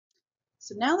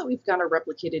So now that we've got our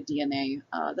replicated DNA,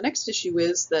 the next issue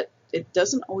is that it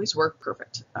doesn't always work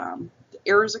perfect.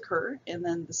 Errors occur, and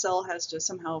then the cell has to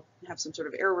somehow have some sort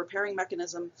of error repairing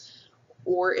mechanism,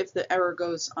 or if the error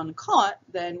goes uncaught,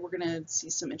 then we're going to see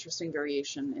some interesting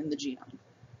variation in the genome.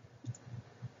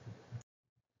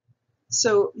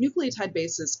 So nucleotide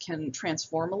bases can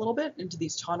transform a little bit into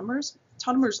these tautomers.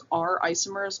 Tautomers are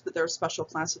isomers, but they're a special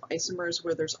class of isomers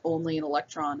where there's only an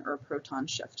electron or a proton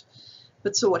shift.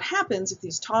 But so what happens if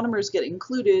these tautomers get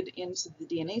included into the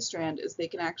DNA strand is they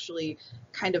can actually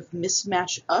kind of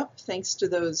mismatch up thanks to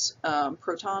those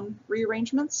proton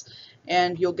rearrangements,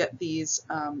 and you'll get these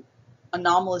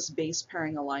anomalous base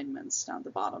pairing alignments down the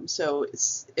bottom. So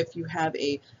if you have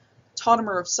a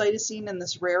tautomer of cytosine in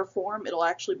this rare form, it'll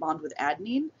actually bond with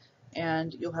adenine,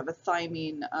 and you'll have a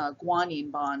thymine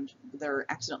guanine bond. They're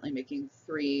accidentally making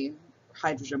 3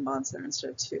 hydrogen bonds there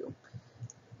instead of 2.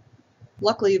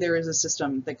 Luckily, there is a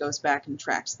system that goes back and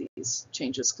tracks these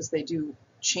changes because they do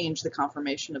change the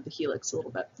conformation of the helix a little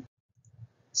bit.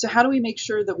 So how do we make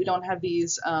sure that we don't have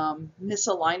these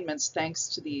misalignments thanks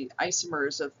to the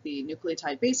isomers of the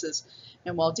nucleotide bases?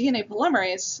 And while DNA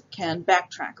polymerase can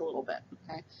backtrack a little bit,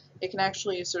 okay, it can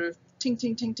actually sort of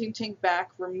tink back,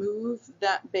 remove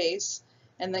that base,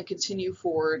 and then continue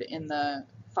forward in the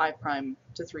 5'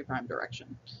 to 3'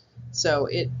 direction. So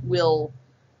it will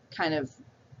kind of,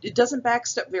 it doesn't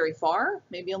backstep very far,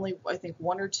 maybe only, I think,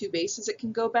 1 or 2 bases it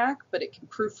can go back, but it can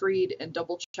proofread and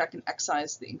double check and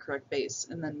excise the incorrect base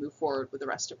and then move forward with the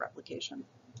rest of replication.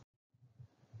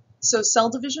 So cell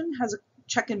division has a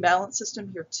check and balance system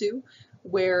here too,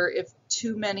 where if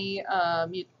too many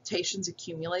mutations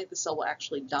accumulate, the cell will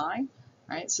actually die.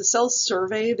 Right? So cells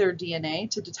survey their DNA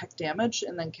to detect damage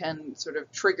and then can sort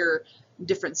of trigger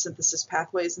different synthesis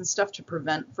pathways and stuff to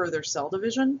prevent further cell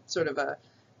division, sort of a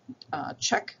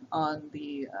check on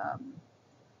the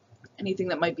anything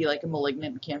that might be like a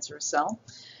malignant cancerous cell.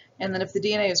 And then if the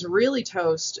DNA is really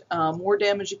toast, more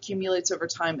damage accumulates over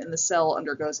time and the cell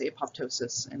undergoes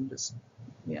apoptosis and just,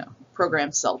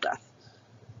 programs cell death.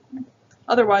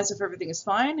 Otherwise, if everything is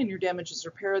fine and your damage is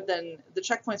repaired, then the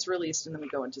checkpoint's released and then we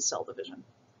go into cell division.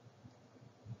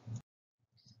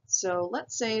 So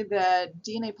let's say that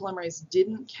DNA polymerase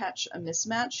didn't catch a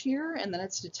mismatch here and then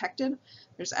it's detected.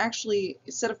 There's actually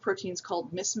a set of proteins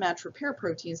called mismatch repair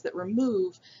proteins that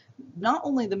remove not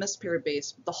only the mispaired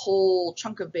base, but the whole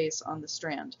chunk of base on the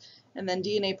strand. And then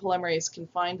DNA polymerase can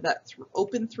find that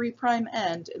open 3'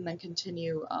 end and then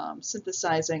continue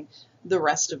synthesizing the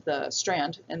rest of the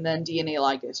strand, and then DNA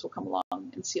ligase will come along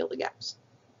and seal the gaps.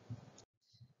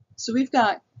 So we've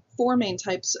got 4 main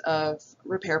types of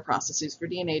repair processes for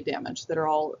DNA damage that are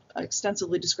all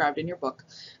extensively described in your book.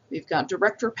 We've got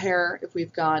direct repair if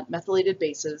we've got methylated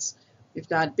bases. We've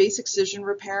got base excision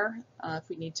repair if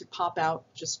we need to pop out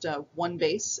just 1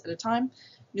 base at a time.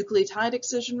 Nucleotide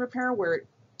excision repair where it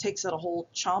takes out a whole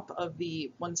chomp of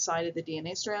the one side of the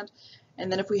DNA strand.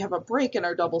 And then if we have a break in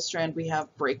our double strand, we have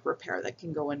break repair that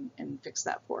can go in and fix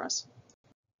that for us.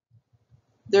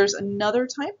 There's another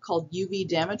type called UV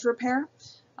damage repair.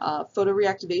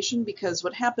 Photoreactivation, because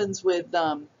what happens with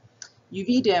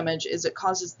UV damage is it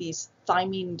causes these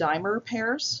thymine dimer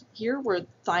pairs here where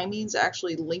thymines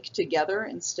actually link together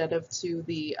instead of to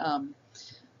the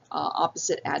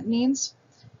opposite adenines,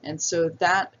 and so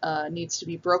that needs to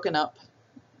be broken up.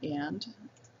 And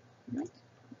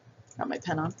got my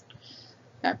pen on.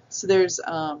 Okay, so there's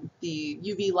the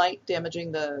UV light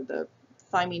damaging the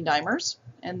thymine dimers,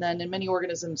 and then in many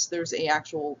organisms there's a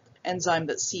actual enzyme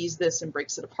that sees this and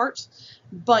breaks it apart,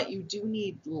 but you do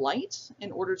need light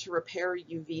in order to repair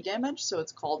UV damage, so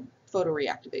it's called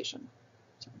photoreactivation.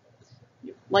 So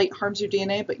light harms your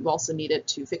DNA, but you also need it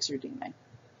to fix your DNA.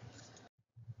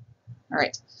 All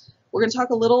right, we're going to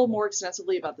talk a little more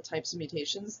extensively about the types of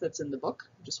mutations that's in the book.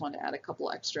 I just wanted to add a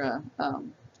couple extra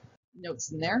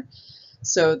notes in there.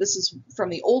 So this is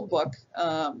from the old book,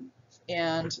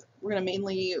 and we're going to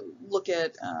mainly look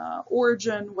at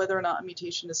origin, whether or not a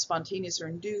mutation is spontaneous or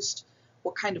induced,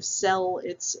 what kind of cell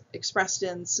it's expressed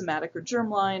in, somatic or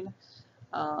germline,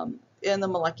 and the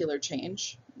molecular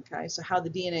change. Okay, so how the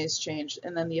DNA is changed,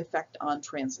 and then the effect on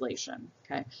translation.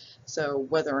 Okay, so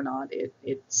whether or not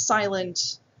it's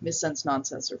silent, missense,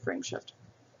 nonsense, or frame shift.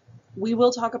 We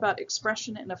will talk about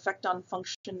expression and effect on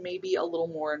function maybe a little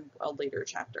more in a later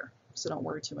chapter, so don't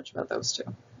worry too much about those two.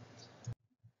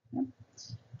 Okay.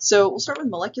 So we'll start with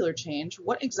molecular change.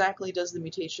 What exactly does the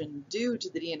mutation do to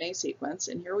the DNA sequence?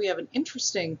 And here we have an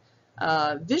interesting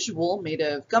visual made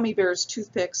of gummy bears,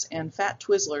 toothpicks, and fat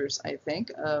Twizzlers, I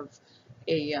think, of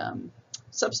a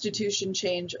substitution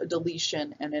change, a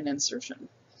deletion, and an insertion.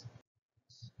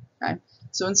 Okay.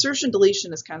 So insertion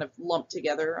deletion is kind of lumped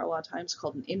together a lot of times,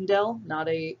 called an indel, not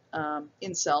a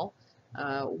incel.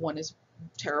 One is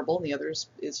terrible and the other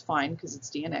is fine because it's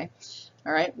DNA.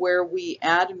 All right, where we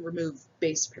add and remove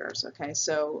base pairs. Okay,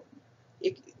 so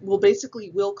it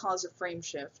will cause a frame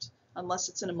shift unless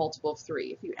it's in a multiple of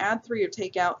 3. If you add 3 or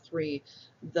take out 3,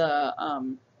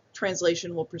 the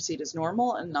translation will proceed as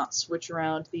normal and not switch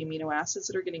around the amino acids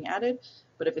that are getting added.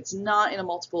 But if it's not in a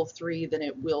multiple of 3, then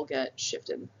it will get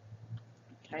shifted.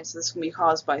 Okay, so this can be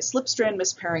caused by slip strand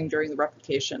mispairing during the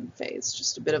replication phase.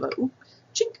 Just a bit of a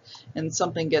chink, and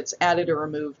something gets added or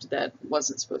removed that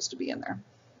wasn't supposed to be in there.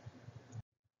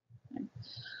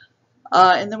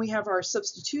 And then we have our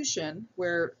substitution,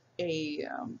 where a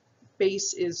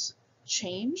base is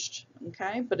changed,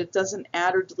 okay, but it doesn't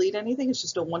add or delete anything. It's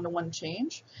just a one-to-one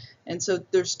change. And so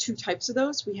there's 2 types of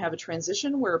those. We have a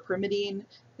transition where a pyrimidine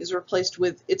is replaced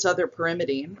with its other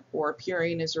pyrimidine, or a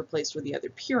purine is replaced with the other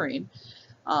purine.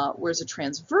 Whereas a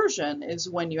transversion is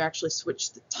when you actually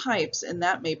switch the types, and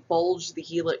that may bulge the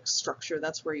helix structure.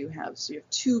 That's where you have, so you have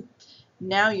 2.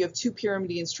 Now you have 2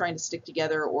 pyrimidines trying to stick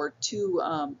together, or 2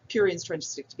 purines trying to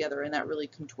stick together, and that really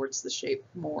contorts the shape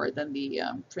more than the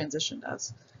transition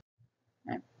does.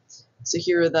 Okay. So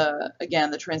here are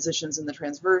again the transitions and the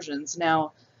transversions.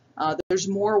 Now there's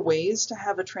more ways to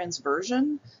have a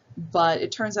transversion, but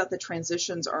it turns out that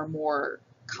transitions are more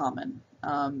common.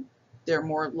 They're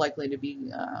more likely to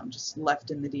be just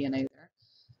left in the DNA there.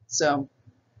 So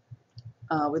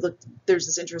there's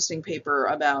this interesting paper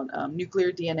about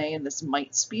nuclear DNA in this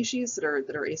mite species that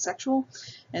are asexual,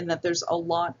 and that there's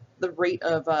the rate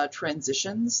of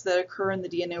transitions that occur in the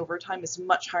DNA over time is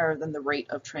much higher than the rate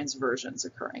of transversions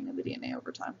occurring in the DNA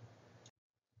over time.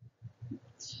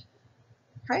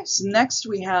 Okay, so next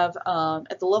we have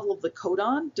at the level of the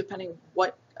codon, depending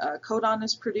what codon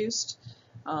is produced,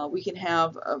 we can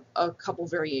have a couple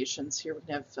variations here. We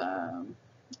can have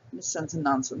missense and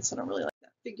nonsense. I don't really like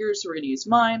that figure, so we're going to use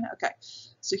mine. Okay,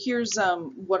 so here's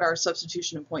what our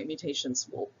substitution and point mutations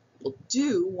will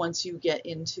do once you get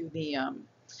into the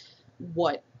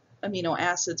what amino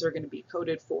acids are going to be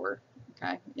coded for,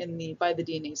 okay, by the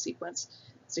DNA sequence.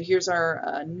 So here's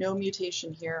our no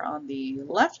mutation here on the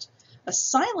left. A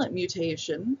silent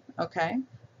mutation, okay,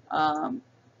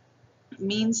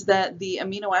 means that the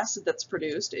amino acid that's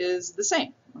produced is the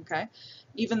same, okay?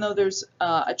 Even though there's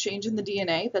a change in the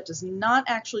DNA, that does not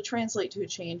actually translate to a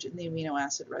change in the amino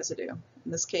acid residue.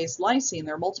 In this case, lysine,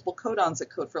 there are multiple codons that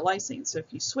code for lysine, so if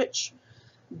you switch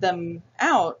them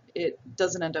out, it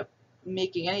doesn't end up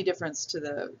making any difference to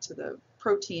the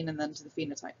protein and then to the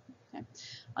phenotype. Okay.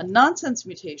 A nonsense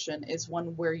mutation is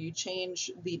one where you change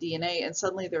the DNA and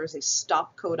suddenly there is a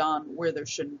stop codon where there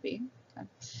shouldn't be. Okay.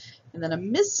 And then a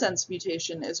missense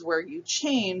mutation is where you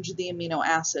change the amino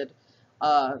acid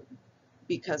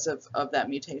because of that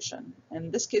mutation. And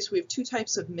in this case, we have 2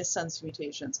 types of missense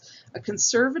mutations. A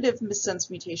conservative missense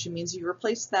mutation means you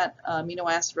replace that amino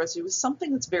acid residue with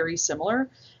something that's very similar.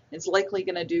 It's likely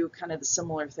going to do kind of the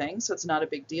similar thing, so it's not a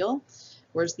big deal.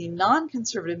 Whereas the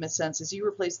non-conservative missense is you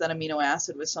replace that amino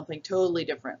acid with something totally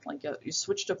different, like you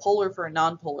switch to polar for a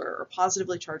non-polar, or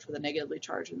positively charged with a negatively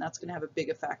charged, and that's going to have a big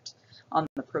effect on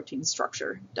the protein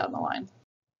structure down the line.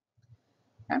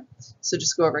 Okay, so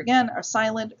just go over again, our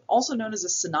silent, also known as a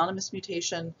synonymous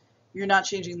mutation, you're not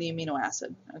changing the amino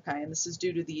acid, okay, and this is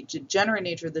due to the degenerate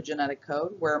nature of the genetic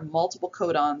code, where multiple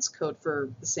codons code for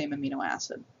the same amino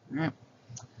acid. All right.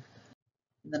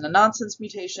 And then a nonsense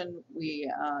mutation, we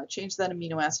change that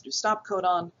amino acid to stop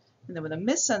codon. And then with a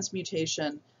missense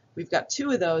mutation, we've got 2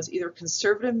 of those, either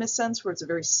conservative missense, where it's a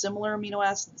very similar amino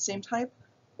acid, the same type,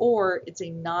 or it's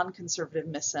a non-conservative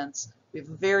missense. We have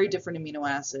a very different amino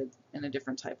acid and a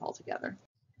different type altogether.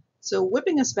 So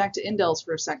whipping us back to indels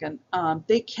for a second,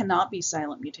 they cannot be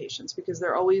silent mutations because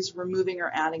they're always removing or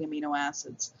adding amino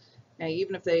acids. Now,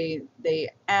 even if they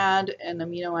add an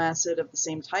amino acid of the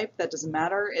same type, that doesn't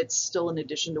matter. It's still in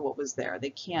addition to what was there.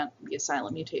 They can't be a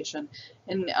silent mutation.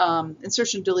 And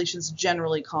insertion deletions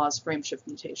generally cause frame shift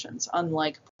mutations,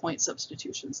 unlike point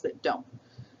substitutions that don't.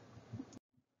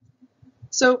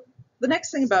 So the next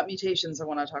thing about mutations I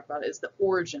want to talk about is the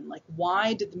origin. Like,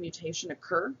 why did the mutation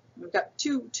occur? We've got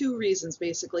two reasons,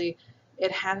 basically.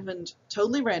 It happened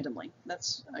totally randomly.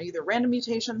 That's either random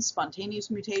mutation,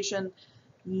 spontaneous mutation.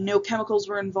 No chemicals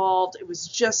were involved. It was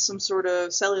just some sort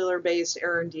of cellular-based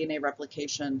error in DNA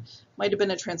replication. Might have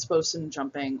been a transposon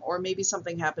jumping, or maybe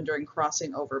something happened during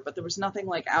crossing over, but there was nothing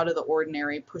like out of the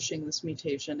ordinary pushing this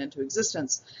mutation into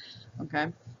existence.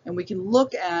 Okay, and we can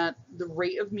look at the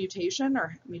rate of mutation,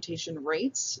 or mutation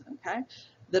rates, okay,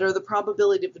 that are the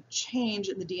probability of a change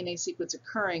in the DNA sequence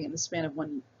occurring in the span of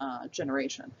one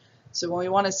generation. So when we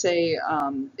want to say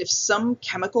if some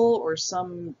chemical or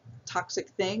some toxic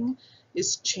thing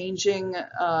is changing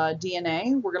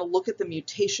DNA, we're going to look at the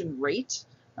mutation rate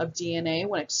of DNA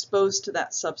when exposed to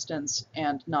that substance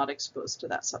and not exposed to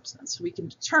that substance. We can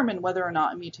determine whether or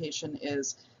not a mutation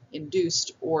is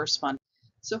induced or spontaneous.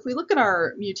 So if we look at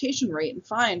our mutation rate and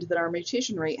find that our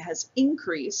mutation rate has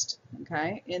increased,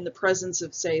 okay, in the presence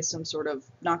of, say, some sort of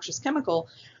noxious chemical,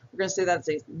 we're going to say that's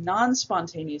a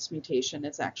non-spontaneous mutation.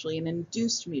 It's actually an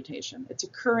induced mutation. It's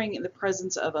occurring in the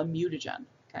presence of a mutagen.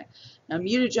 Okay. Now,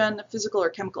 mutagen, a physical or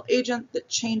chemical agent that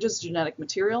changes genetic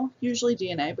material, usually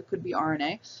DNA, but could be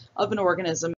RNA, of an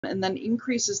organism, and then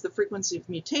increases the frequency of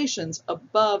mutations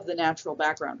above the natural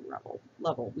background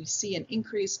level. We see an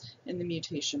increase in the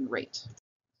mutation rate.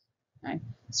 Okay.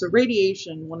 So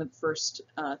radiation, one of the first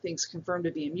things confirmed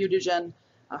to be a mutagen.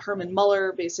 Hermann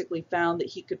Muller basically found that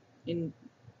he could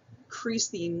increase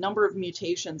the number of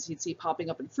mutations he'd see popping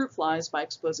up in fruit flies by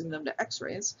exposing them to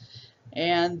X-rays,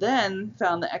 and then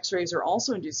found that X-rays are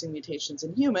also inducing mutations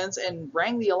in humans and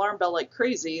rang the alarm bell like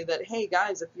crazy that, hey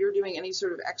guys, if you're doing any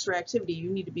sort of X-ray activity, you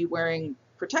need to be wearing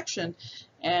protection.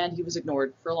 And he was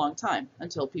ignored for a long time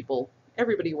until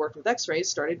everybody who worked with X-rays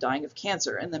started dying of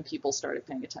cancer, and then people started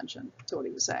paying attention to what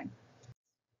he was saying.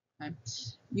 Okay.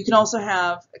 You can also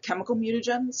have a chemical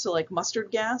mutagen, so like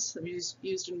mustard gas that was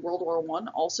used in World War I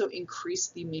also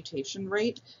increased the mutation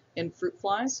rate in fruit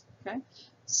flies. Okay,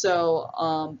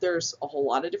 so there's a whole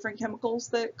lot of different chemicals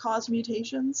that cause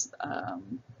mutations.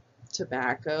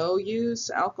 Tobacco use,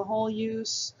 alcohol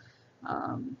use,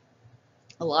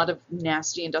 a lot of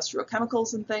nasty industrial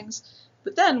chemicals and things.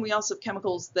 But then we also have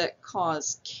chemicals that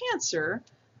cause cancer.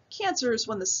 Cancer is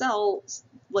when the cell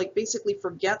basically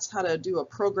forgets how to do a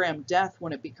programmed death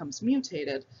when it becomes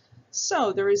mutated.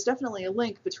 So there is definitely a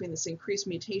link between this increased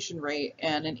mutation rate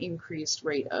and an increased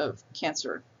rate of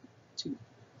cancer too.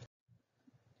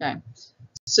 Okay,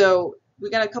 so we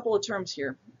got a couple of terms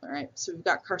here. All right, so we've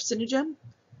got carcinogen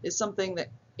is something that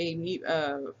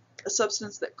a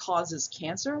substance that causes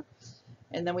cancer.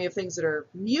 And then we have things that are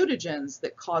mutagens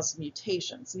that cause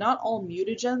mutations. Not all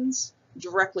mutagens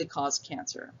directly cause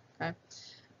cancer, okay?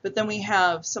 But then we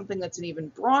have something that's an even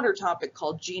broader topic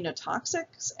called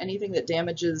genotoxics, anything that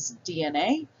damages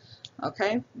DNA,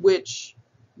 okay, which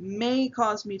may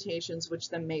cause mutations, which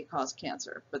then may cause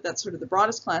cancer. But that's sort of the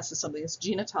broadest class is something that's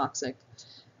genotoxic.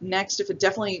 Next, if it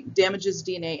definitely damages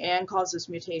DNA and causes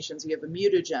mutations, you have a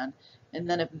mutagen. And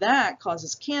then if that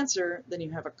causes cancer, then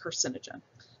you have a carcinogen.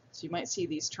 So you might see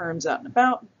these terms out and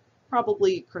about,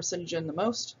 probably carcinogen the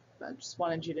most, but I just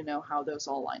wanted you to know how those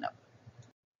all line up.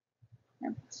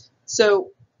 Okay.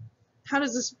 So how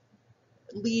does this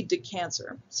lead to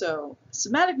cancer? So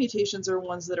somatic mutations are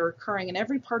ones that are occurring in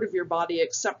every part of your body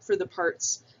except for the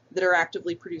parts that are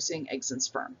actively producing eggs and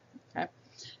sperm. Okay.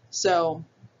 So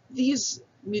these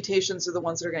mutations are the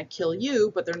ones that are going to kill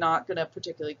you, but they're not going to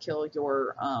particularly kill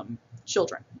your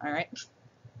children. All right.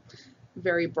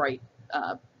 Very bright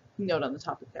note on the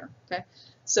topic there. Okay.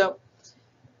 So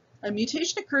a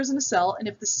mutation occurs in a cell, and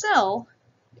if the cell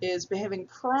is behaving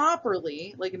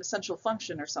properly, like an essential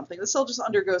function or something, the cell just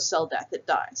undergoes cell death. It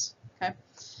dies. Okay.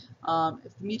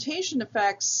 If the mutation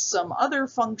affects some other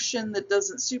function that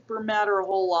doesn't super matter a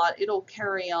whole lot, it'll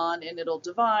carry on and it'll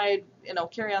divide and it'll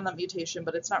carry on that mutation,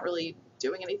 but it's not really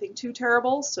doing anything too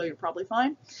terrible, so you're probably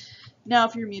fine. Now,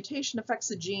 if your mutation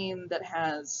affects a gene that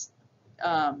has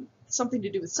something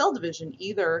to do with cell division,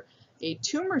 either a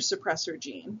tumor suppressor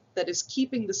gene that is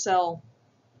keeping the cell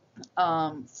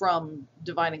from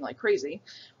dividing like crazy,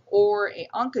 or a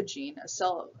oncogene,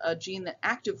 a gene that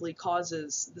actively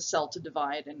causes the cell to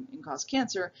divide and cause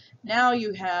cancer, now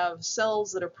you have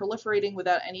cells that are proliferating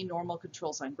without any normal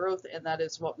controls on growth, and that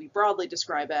is what we broadly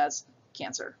describe as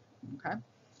cancer. Okay.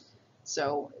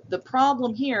 So the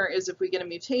problem here is if we get a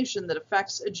mutation that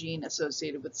affects a gene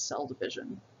associated with cell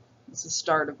division. It's the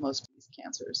start of most of these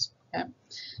cancers. Okay?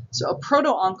 So a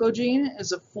proto-oncogene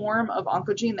is a form of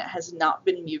oncogene that has not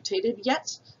been mutated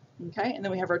yet. Okay? And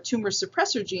then we have our tumor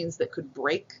suppressor genes that could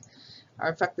break or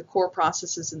affect the core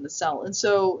processes in the cell. And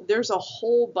so there's a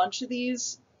whole bunch of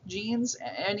these genes,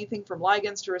 anything from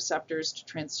ligands to receptors to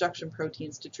transduction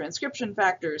proteins to transcription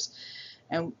factors.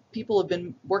 And people have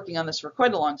been working on this for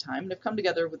quite a long time and have come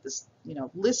together with this,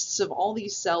 lists of all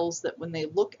these cells that when they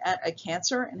look at a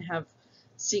cancer and have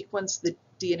sequenced the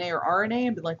DNA or RNA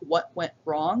and been like, what went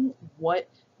wrong? What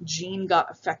gene got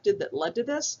affected that led to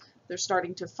this? They're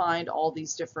starting to find all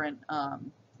these different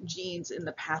genes in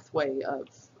the pathway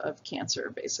of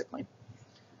cancer, basically.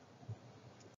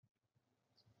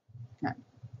 Okay.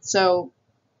 So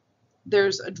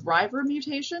there's a driver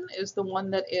mutation is the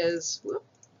one that is,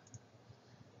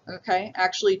 okay,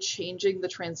 actually changing the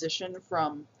transition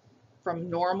from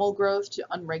normal growth to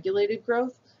unregulated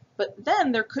growth. But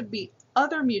then there could be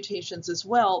other mutations as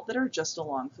well that are just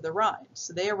along for the ride.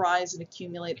 So they arise and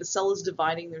accumulate. The cell is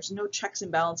dividing. There's no checks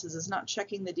and balances. It's not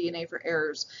checking the DNA for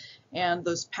errors. And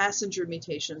those passenger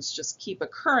mutations just keep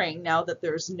occurring now that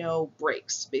there's no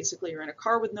brakes. Basically, you're in a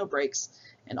car with no brakes,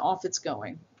 and off it's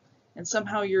going. And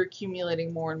somehow you're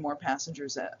accumulating more and more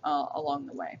passengers along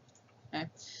the way. Okay?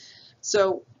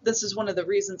 So this is one of the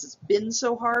reasons it's been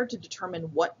so hard to determine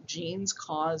what genes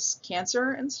cause cancer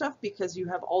and stuff, because you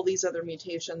have all these other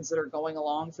mutations that are going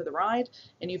along for the ride,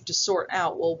 and you have to sort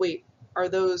out, well, wait, are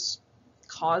those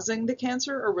causing the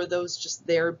cancer, or were those just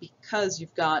there because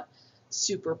you've got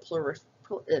super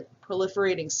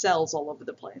proliferating cells all over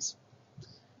the place?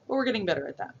 But we're getting better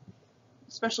at that,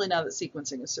 especially now that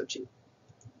sequencing is so cheap.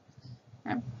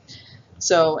 Okay.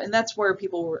 So, and that's where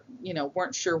people were,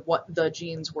 weren't sure what the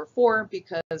genes were for,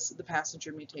 because the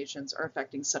passenger mutations are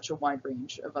affecting such a wide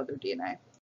range of other DNA.